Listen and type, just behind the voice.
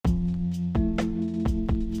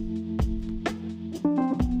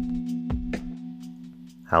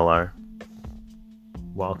Hello.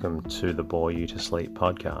 Welcome to the Bore You to Sleep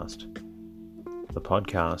podcast. The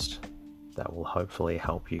podcast that will hopefully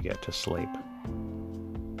help you get to sleep.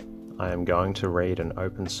 I am going to read an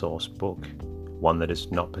open source book, one that is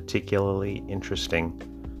not particularly interesting,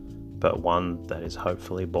 but one that is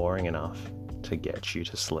hopefully boring enough to get you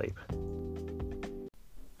to sleep.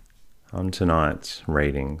 On tonight's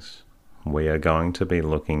readings, we are going to be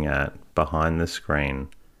looking at Behind the Screen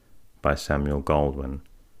by Samuel Goldwyn.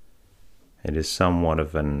 It is somewhat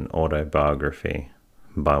of an autobiography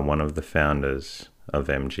by one of the founders of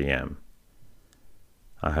MGM.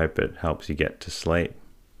 I hope it helps you get to sleep,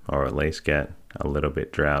 or at least get a little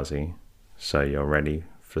bit drowsy, so you're ready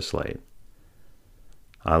for sleep.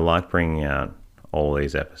 I like bringing out all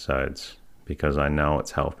these episodes because I know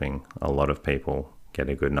it's helping a lot of people get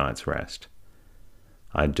a good night's rest.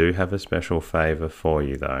 I do have a special favour for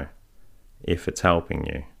you though, if it's helping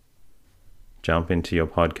you. Jump into your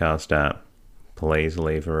podcast app, please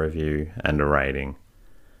leave a review and a rating.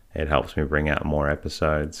 It helps me bring out more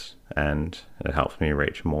episodes and it helps me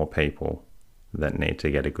reach more people that need to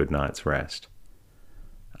get a good night's rest.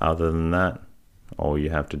 Other than that, all you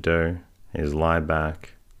have to do is lie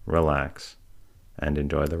back, relax, and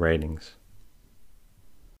enjoy the readings.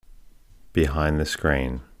 Behind the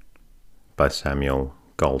Screen by Samuel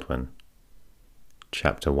Goldwyn.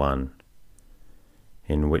 Chapter 1,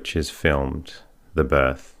 in which is filmed the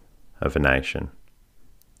birth of a nation.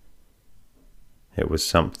 It was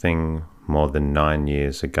something more than 9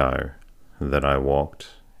 years ago that I walked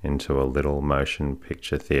into a little motion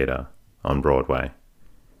picture theatre on Broadway.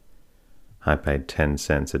 I paid 10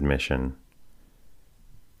 cents admission.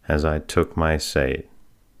 As I took my seat,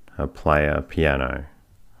 a player piano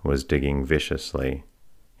was digging viciously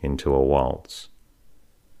into a waltz.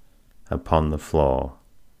 Upon the floor,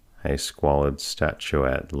 a squalid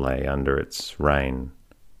statuette lay under its rain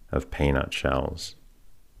of peanut shells.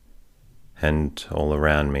 And all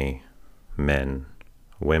around me, men,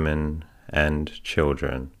 women, and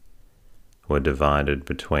children were divided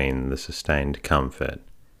between the sustained comfort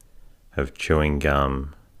of chewing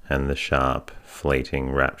gum and the sharp,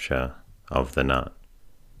 fleeting rapture of the nut.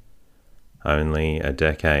 Only a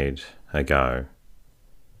decade ago,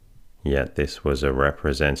 yet this was a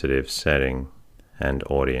representative setting and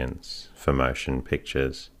audience for motion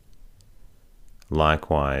pictures.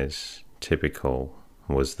 Likewise, typical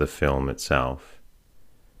was the film itself,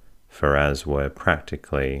 for as were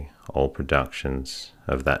practically all productions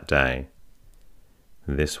of that day,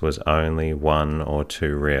 this was only 1 or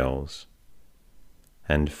 2 reels,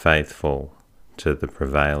 and faithful to the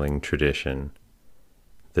prevailing tradition,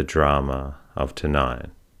 the drama of tonight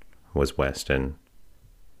was Western.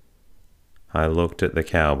 I looked at the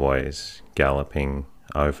cowboys galloping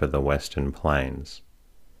over the western plains,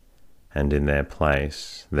 and in their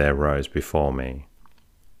place there rose before me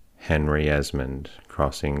Henry Esmond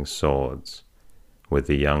crossing swords with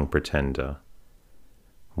the young pretender,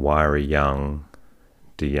 wiry young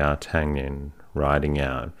D'Artagnan riding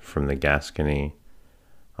out from the Gascony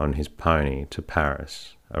on his pony to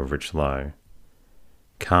Paris of Richelieu,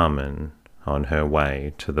 Carmen on her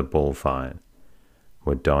way to the bullfight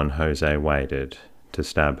where Don Jose waited to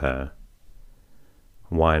stab her.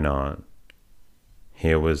 Why not?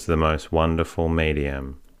 Here was the most wonderful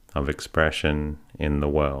medium of expression in the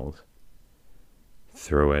world.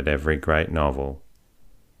 Through it every great novel,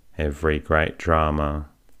 every great drama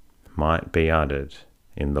might be uttered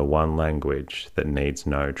in the one language that needs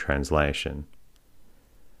no translation.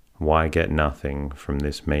 Why get nothing from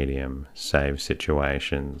this medium save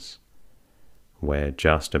situations where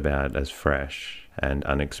just about as fresh and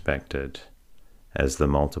unexpected as the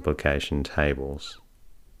multiplication tables?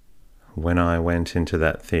 When I went into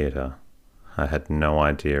that theatre, I had no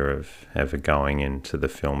idea of ever going into the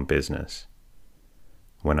film business.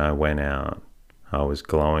 When I went out, I was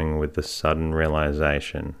glowing with the sudden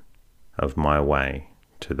realization of my way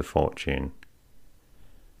to the fortune.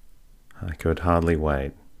 I could hardly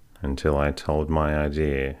wait until I told my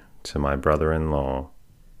idea to my brother-in-law,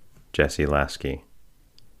 Jesse Lasky.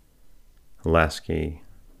 Lasky,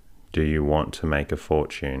 do you want to make a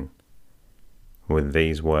fortune? With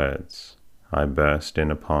these words, I burst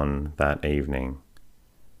in upon that evening.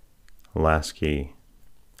 Lasky,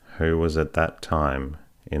 who was at that time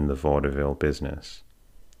in the vaudeville business,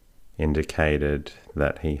 indicated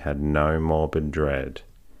that he had no morbid dread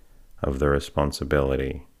of the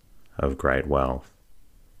responsibility of great wealth.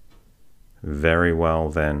 Very well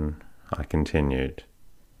then, I continued,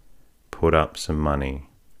 put up some money.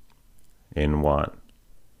 In what?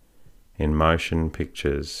 In motion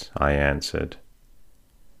pictures, I answered.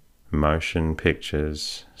 Motion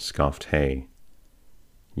pictures, scoffed he.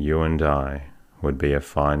 you and I would be a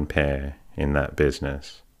fine pair in that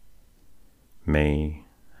business. Me,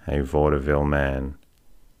 a vaudeville man,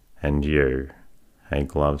 and you, a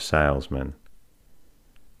glove salesman.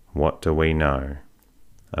 What do we know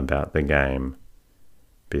about the game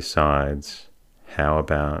besides how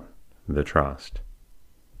about the trust?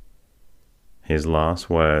 His last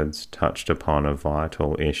words touched upon a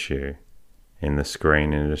vital issue in the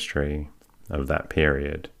screen industry of that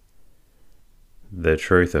period. The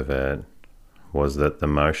truth of it was that the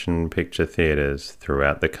motion picture theatres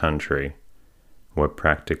throughout the country were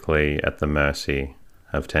practically at the mercy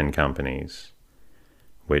of 10 companies,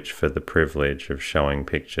 which for the privilege of showing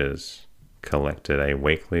pictures collected a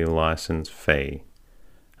weekly license fee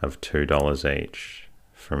of $2 each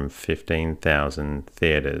from 15,000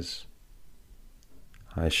 theatres.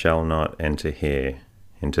 I shall not enter here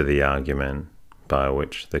into the argument by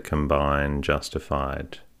which the combine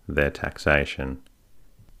justified their taxation.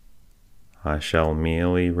 I shall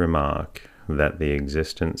merely remark that the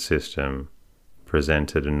existent system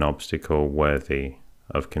presented an obstacle worthy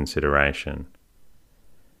of consideration.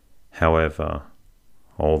 However,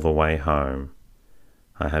 all the way home,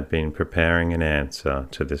 I had been preparing an answer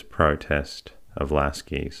to this protest of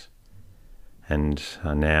Lasky's, and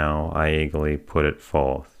now I eagerly put it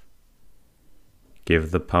forth.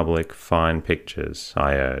 Give the public fine pictures,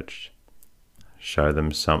 I urged. Show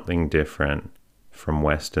them something different from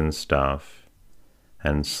Western stuff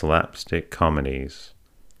and slapstick comedies,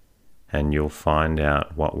 and you'll find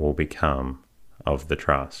out what will become of the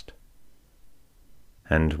trust.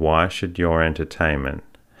 And why should your entertainment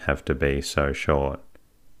have to be so short?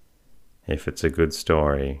 If it's a good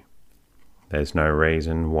story, there's no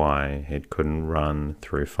reason why it couldn't run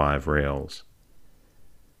through 5 reels.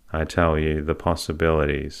 I tell you, the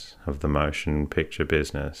possibilities of the motion picture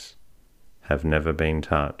business have never been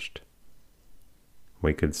touched.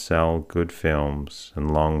 We could sell good films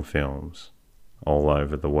and long films all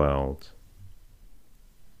over the world.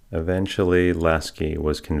 Eventually, Lasky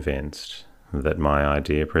was convinced that my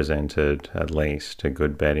idea presented at least a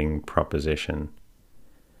good betting proposition,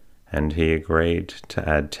 and he agreed to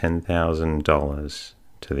add $10,000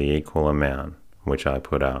 to the equal amount which I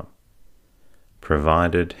put up,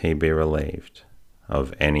 provided he be relieved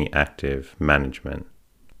of any active management.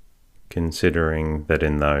 Considering that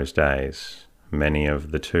in those days many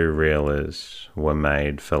of the 2-reelers were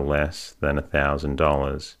made for less than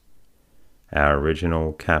 $1,000, our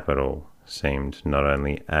original capital seemed not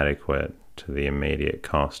only adequate to the immediate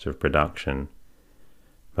cost of production,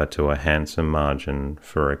 but to a handsome margin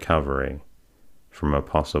for recovery from a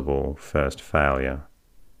possible first failure.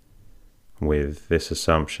 With this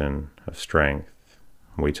assumption of strength,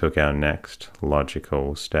 we took our next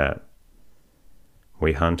logical step.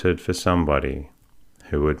 We hunted for somebody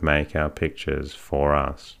who would make our pictures for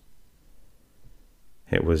us.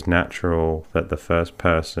 It was natural that the first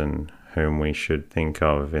person whom we should think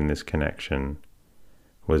of in this connection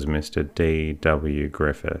was Mr. D.W.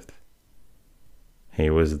 Griffith. He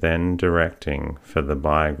was then directing for the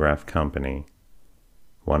Biograph Company,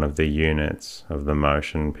 one of the units of the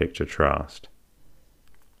Motion Picture Trust,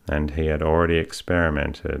 and he had already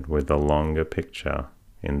experimented with the longer picture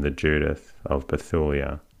in the Judith of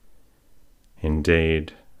Bethulia.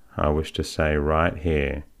 Indeed, I wish to say right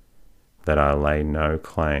here that I lay no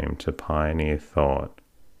claim to pioneer thought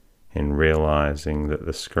in realizing that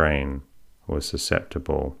the screen was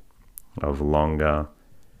susceptible of longer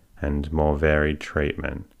and more varied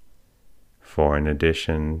treatment, for in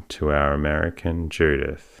addition to our American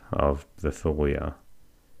Judith of Bethulia,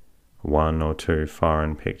 1 or 2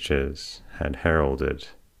 foreign pictures had heralded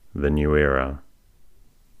the new era.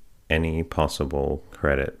 Any possible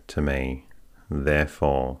credit to me,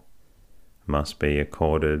 therefore, must be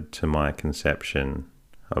accorded to my conception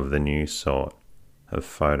of the new sort of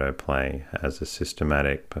photoplay as a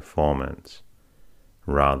systematic performance,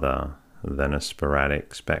 rather than a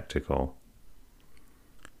sporadic spectacle.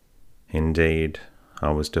 Indeed,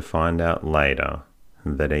 I was to find out later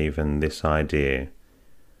that even this idea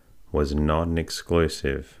was not an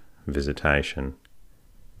exclusive visitation.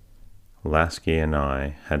 Lasky and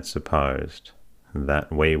I had supposed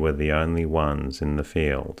that we were the only ones in the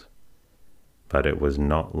field, but it was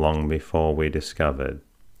not long before we discovered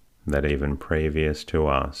that even previous to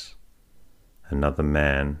us, another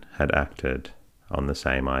man had acted on the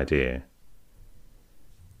same idea.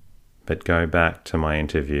 But go back to my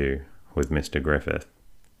interview with Mr. Griffith.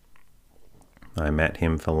 I met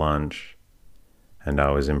him for lunch, and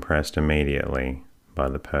I was impressed immediately by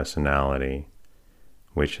the personality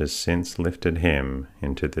which has since lifted him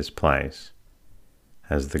into this place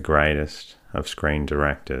as the greatest of screen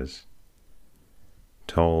directors.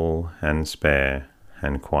 Tall and spare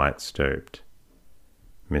and quite stooped,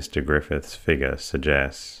 Mr. Griffith's figure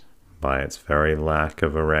suggests, by its very lack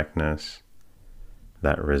of erectness,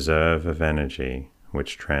 that reserve of energy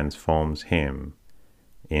which transforms him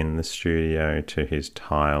in the studio to his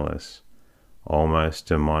tireless, almost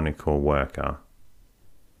demoniacal worker.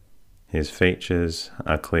 His features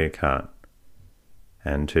are clear-cut,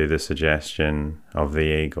 and to the suggestion of the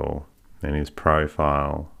eagle in his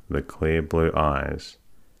profile, the clear blue eyes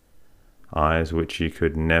which you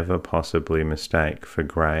could never possibly mistake for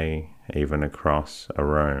grey even across a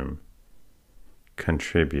room,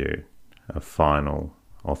 contribute a final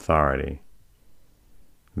authority.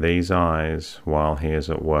 These eyes, while he is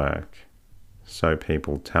at work, so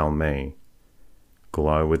people tell me,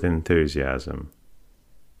 glow with enthusiasm,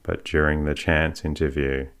 but during the chance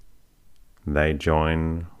interview, they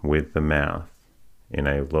join with the mouth in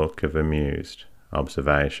a look of amused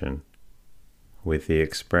observation. With the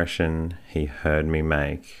expression he heard me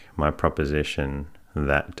make my proposition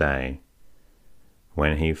that day,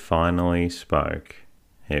 when he finally spoke,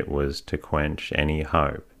 it was to quench any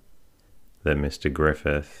hope that Mr.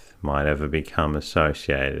 Griffith might ever become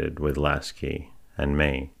associated with Lasky and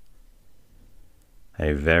me.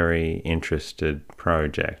 A very interested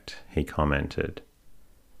project, he commented,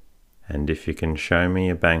 and if you can show me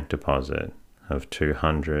a bank deposit of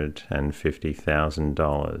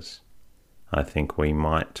 $250,000, I think we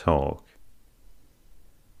might talk.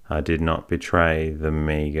 I did not betray the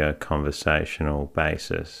meagre conversational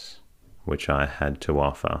basis which I had to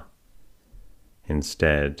offer.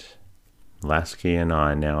 Instead, Lasky and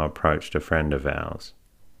I now approached a friend of ours,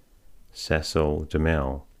 Cecil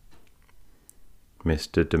DeMille.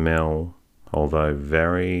 Mr. DeMille, although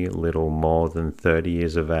very little more than 30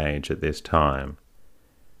 years of age at this time,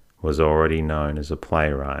 was already known as a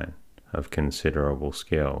playwright of considerable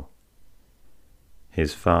skill.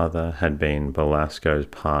 His father had been Belasco's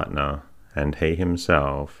partner, and he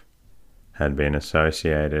himself had been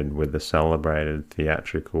associated with the celebrated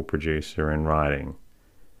theatrical producer in writing,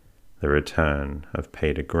 The Return of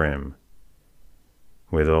Peter Grimm.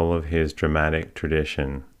 With all of his dramatic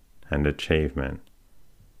tradition and achievement,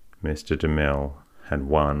 Mr. DeMille had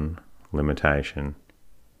one limitation.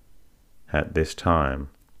 At this time,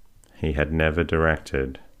 he had never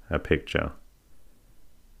directed a picture.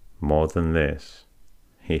 More than this,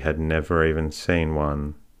 he had never even seen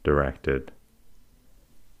one directed.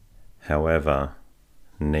 However,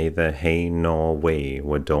 neither he nor we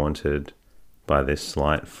were daunted by this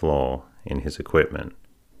slight flaw in his equipment,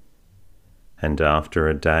 and after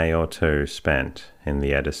a day or two spent in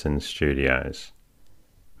the Edison studios,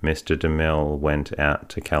 Mr. DeMille went out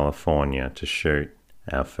to California to shoot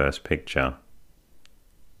our first picture.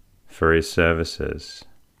 For his services,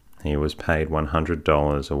 he was paid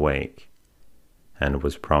 $100 a week and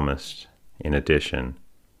was promised, in addition,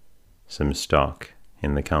 some stock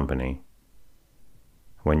in the company.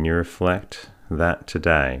 When you reflect that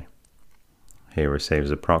today, he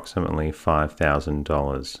receives approximately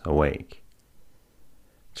 $5,000 a week,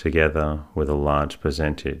 together with a large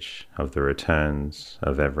percentage of the returns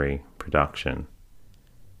of every production.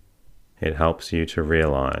 It helps you to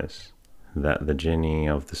realize that the genie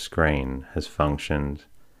of the screen has functioned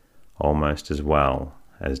almost as well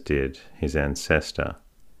as did his ancestor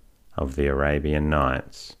of the Arabian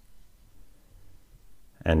Nights.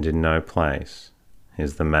 And in no place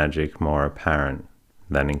is the magic more apparent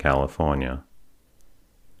than in California.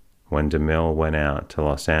 When DeMille went out to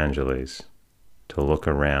Los Angeles to look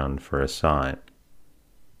around for a site,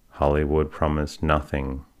 Hollywood promised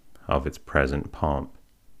nothing of its present pomp.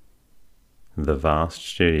 The vast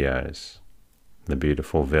studios, the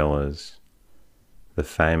beautiful villas, the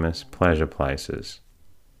famous pleasure places,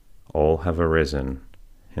 all have arisen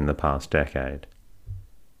in the past decade.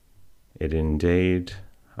 It indeed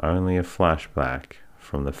only a flashback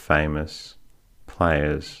from the famous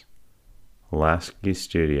Players Lasky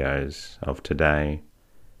Studios of today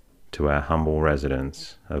to our humble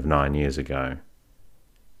residence of 9 years ago,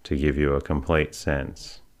 to give you a complete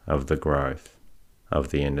sense of the growth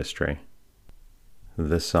of the industry.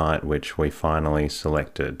 The site which we finally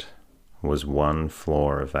selected was one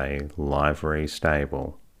floor of a livery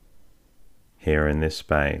stable. Here in this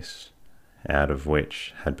space, out of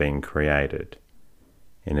which had been created,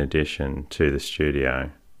 in addition to the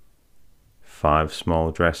studio, 5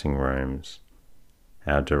 small dressing rooms.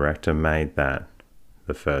 Our director made that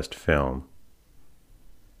the first film.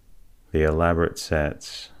 The elaborate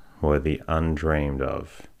sets were the undreamed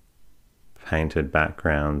of. Painted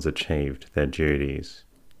backgrounds achieved their duties,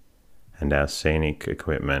 and our scenic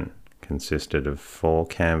equipment consisted of 4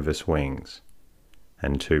 canvas wings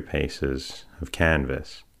and 2 pieces of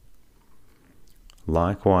canvas.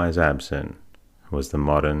 Likewise absent was the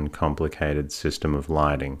modern complicated system of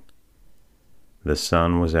lighting. The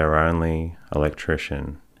sun was our only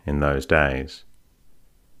electrician in those days,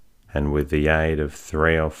 and with the aid of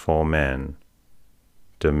 3 or 4 men,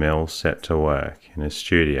 DeMille set to work in a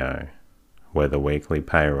studio where the weekly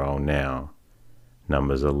payroll now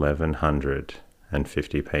numbers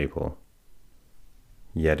 1,150 people.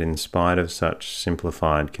 Yet in spite of such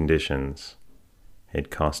simplified conditions, it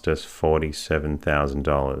cost us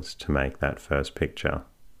 $47,000 to make that first picture.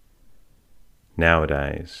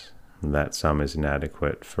 Nowadays, that sum is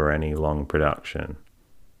inadequate for any long production,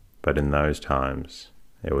 but in those times,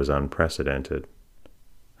 it was unprecedented.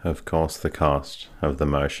 Of course, the cost of the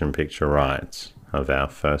motion picture rights of our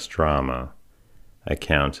first drama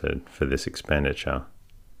accounted for this expenditure.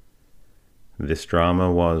 This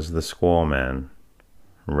drama was The Squaw Man,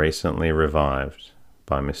 recently revived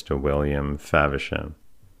by Mr. William Faversham,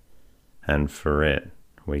 and for it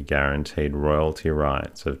we guaranteed royalty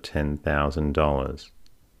rights of $10,000.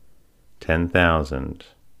 10,000,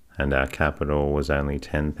 and our capital was only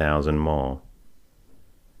 10,000 more.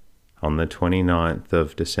 On the 29th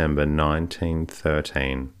of December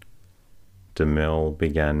 1913, DeMille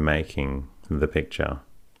began making the picture.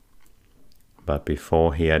 But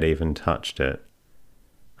before he had even touched it,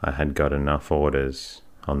 I had got enough orders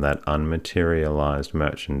on that unmaterialized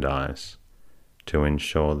merchandise to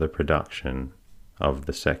ensure the production of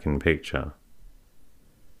the second picture.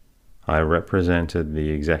 I represented the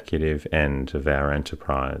executive end of our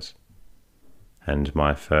enterprise, and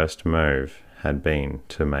my first move had been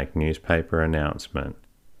to make newspaper announcement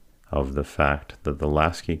of the fact that the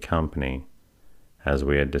Lasky Company, as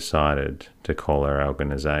we had decided to call our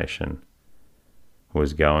organization,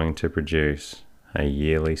 was going to produce a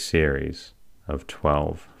yearly series of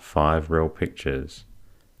 12 five-reel pictures,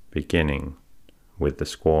 beginning with The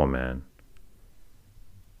Squaw Man.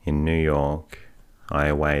 In New York, I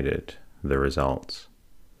awaited the results.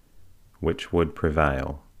 Which would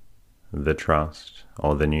prevail, the trust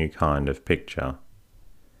or the new kind of picture?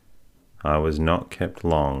 I was not kept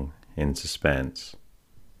long in suspense.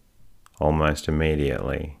 Almost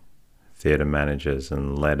immediately, theatre managers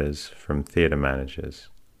and letters from theatre managers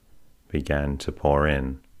began to pour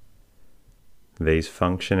in. These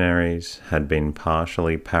functionaries had been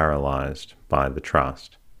partially paralyzed by the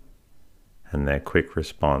trust, and their quick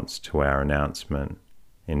response to our announcement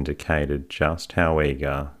indicated just how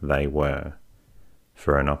eager they were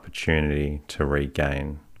for an opportunity to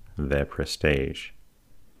regain their prestige.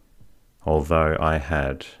 Although I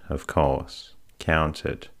had, of course,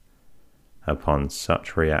 counted upon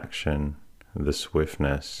such reaction, the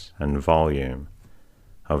swiftness and volume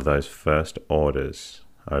of those first orders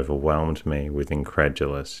overwhelmed me with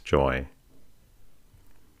incredulous joy.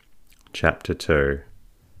 Chapter 2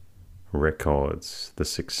 records the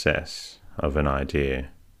success of an idea.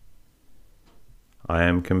 I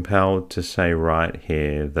am compelled to say right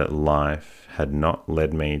here that life had not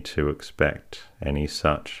led me to expect any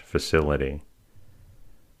such facility,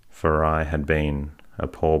 for I had been a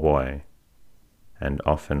poor boy and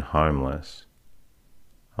often homeless.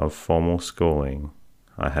 Of formal schooling,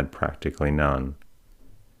 I had practically none.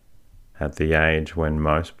 At the age when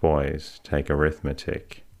most boys take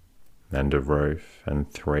arithmetic and a roof and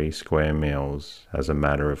 3 square meals as a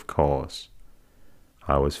matter of course,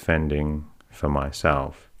 I was fending for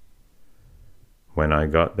myself. When I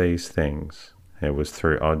got these things, it was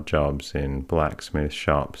through odd jobs in blacksmith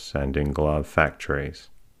shops and in glove factories.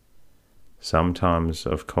 Sometimes,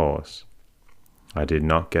 of course, I did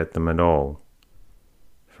not get them at all.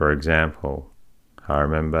 For example, I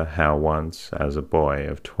remember how once as a boy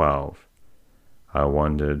of 12, I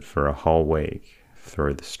wandered for a whole week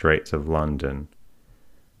through the streets of London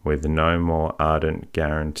with no more ardent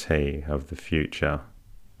guarantee of the future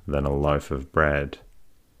than a loaf of bread.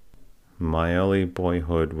 My early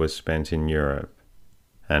boyhood was spent in Europe,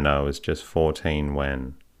 and I was just 14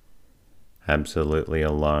 when, absolutely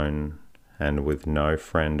alone and with no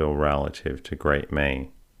friend or relative to greet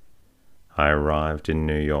me, I arrived in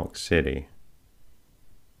New York City.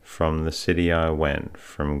 From the city I went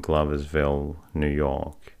from Gloversville, New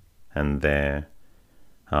York, and there,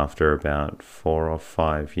 after about 4 or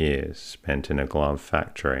 5 years spent in a glove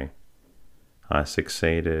factory, I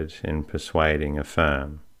succeeded in persuading a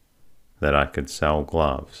firm that I could sell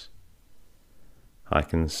gloves. I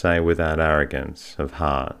can say without arrogance of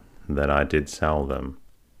heart that I did sell them,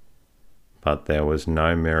 but there was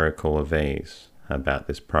no miracle of ease about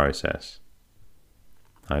this process.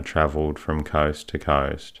 I travelled from coast to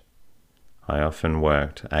coast. I often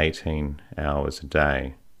worked 18 hours a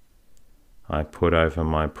day. I put over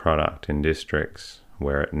my product in districts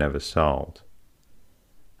where it never sold.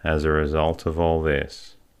 As a result of all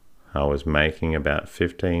this, I was making about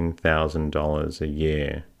 $15,000 a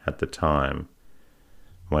year at the time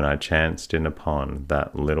when I chanced in upon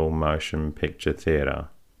that little motion picture theatre.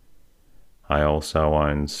 I also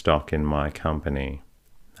owned stock in my company,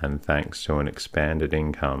 and thanks to an expanded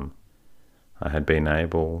income, I had been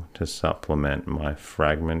able to supplement my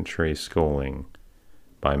fragmentary schooling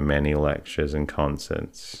by many lectures and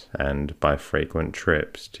concerts, and by frequent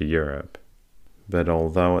trips to Europe. But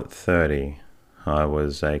although at 30 I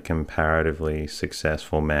was a comparatively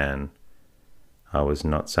successful man, I was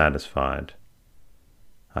not satisfied.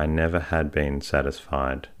 I never had been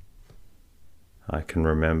satisfied. I can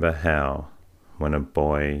remember how, when a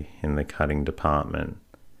boy in the cutting department,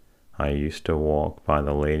 I used to walk by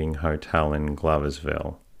the leading hotel in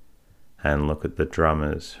Gloversville and look at the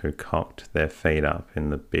drummers who cocked their feet up in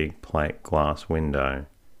the big plate glass window.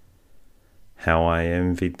 How I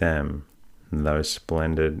envied them, those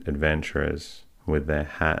splendid adventurers with their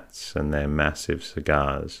hats and their massive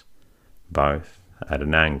cigars, both at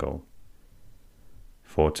an angle.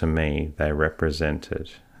 For to me they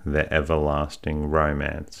represented the everlasting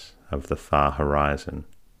romance of the far horizon.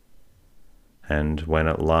 And when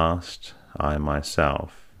at last I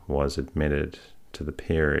myself was admitted to the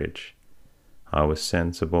peerage, I was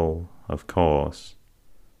sensible, of course,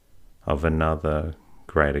 of another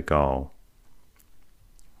greater goal.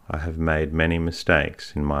 I have made many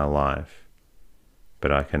mistakes in my life,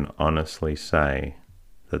 but I can honestly say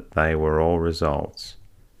that they were all results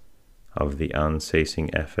of the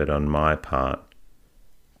unceasing effort on my part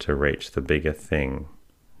to reach the bigger thing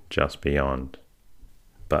just beyond.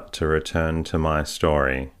 But to return to my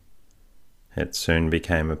story, it soon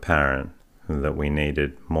became apparent that we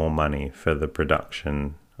needed more money for the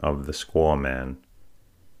production of The Squaw Man.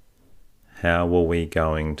 How were we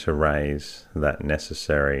going to raise that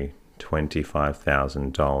necessary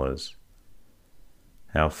 $25,000?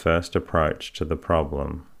 Our first approach to the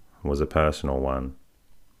problem was a personal one.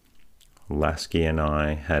 Lasky and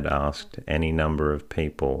I had asked any number of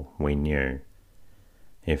people we knew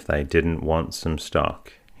if they didn't want some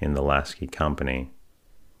stock in the Lasky Company,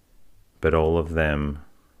 but all of them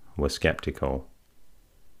were skeptical.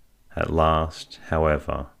 At last,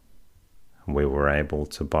 however, we were able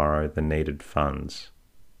to borrow the needed funds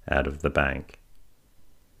out of the bank.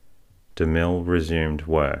 DeMille resumed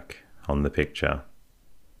work on the picture,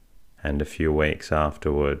 and a few weeks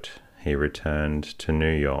afterward he returned to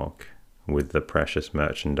New York with the precious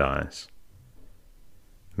merchandise.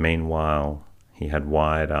 Meanwhile, he had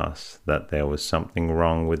wired us that there was something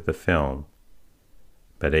wrong with the film,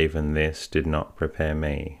 but even this did not prepare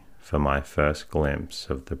me for my first glimpse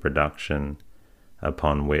of the production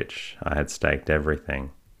upon which I had staked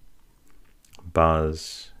everything.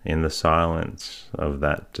 Buzz, in the silence of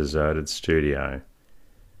that deserted studio,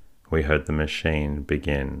 we heard the machine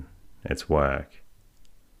begin its work.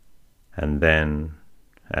 And then,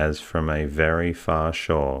 as from a very far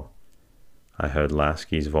shore, I heard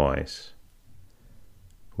Lasky's voice.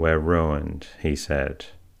 "We're ruined," he said.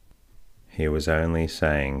 He was only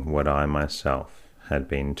saying what I myself had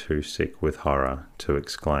been too sick with horror to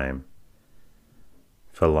exclaim.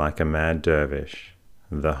 For like a mad dervish,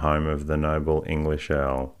 the home of the noble English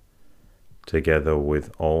earl, together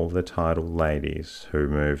with all the titled ladies who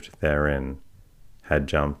moved therein, had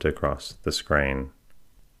jumped across the screen.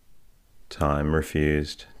 Time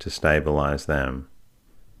refused to stabilize them.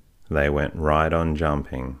 They went right on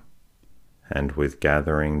jumping, and with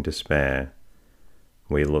gathering despair,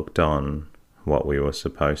 we looked on what we were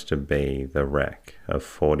supposed to be the wreck of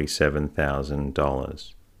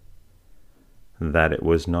 $47,000. That it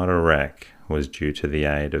was not a wreck was due to the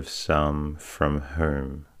aid of some from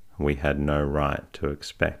whom we had no right to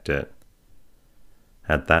expect it.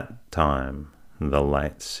 At that time, the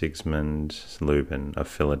late Sigismund Lubin of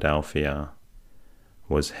Philadelphia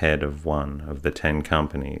was head of one of the 10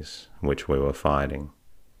 companies which we were fighting.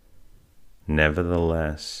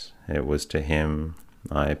 Nevertheless, it was to him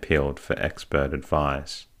I appealed for expert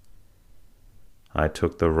advice. I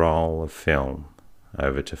took the roll of film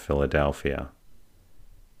over to Philadelphia,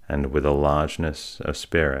 and with a largeness of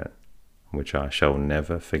spirit which I shall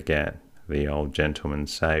never forget, the old gentleman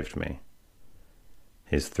saved me,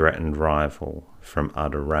 his threatened rival, from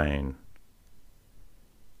utter ruin.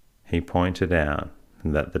 He pointed out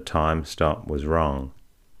that the time stop was wrong.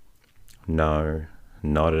 No,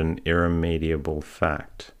 not an irremediable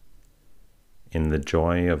fact. In the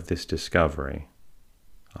joy of this discovery,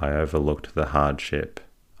 I overlooked the hardship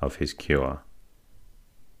of his cure.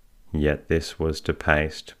 Yet this was to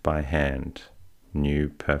paste by hand new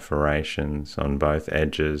perforations on both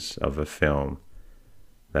edges of a film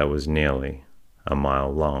that was nearly a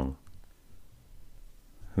mile long.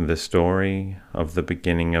 The story of the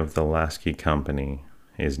beginning of the Lasky Company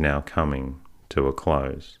is now coming to a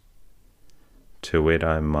close. To it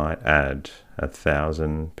I might add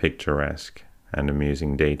 1,000 picturesque and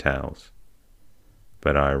amusing details,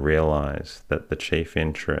 but I realize that the chief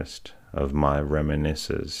interest of my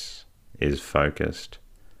reminiscences is focused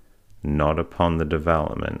not upon the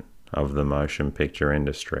development of the motion picture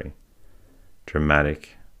industry,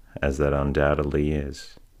 dramatic as that undoubtedly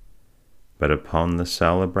is, but upon the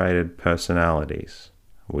celebrated personalities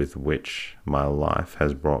with which my life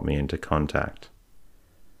has brought me into contact.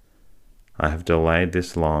 I have delayed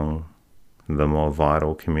this long, the more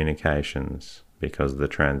vital communications, because the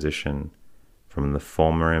transition from the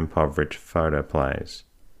former impoverished photoplays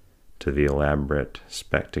to the elaborate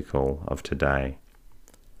spectacle of today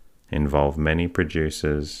involved many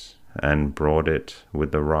producers and brought it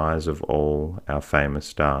with the rise of all our famous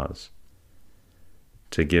stars.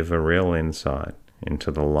 To give a real insight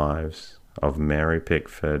into the lives of Mary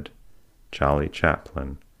Pickford, Charlie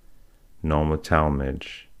Chaplin, Norma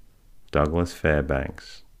Talmadge, Douglas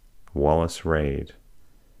Fairbanks, Wallace Reid,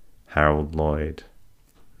 Harold Lloyd,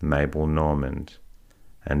 Mabel Normand,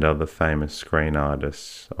 and other famous screen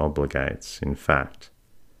artists obligates, in fact,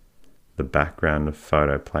 the background of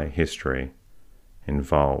photoplay history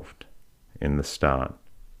involved in the start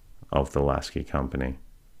of the Lasky Company.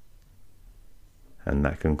 And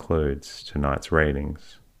that concludes tonight's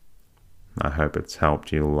readings. I hope it's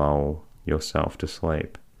helped you lull yourself to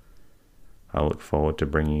sleep. I look forward to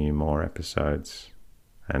bringing you more episodes,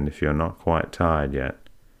 and if you're not quite tired yet,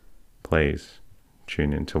 please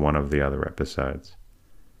tune into one of the other episodes.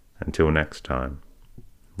 Until next time,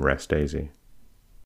 rest easy.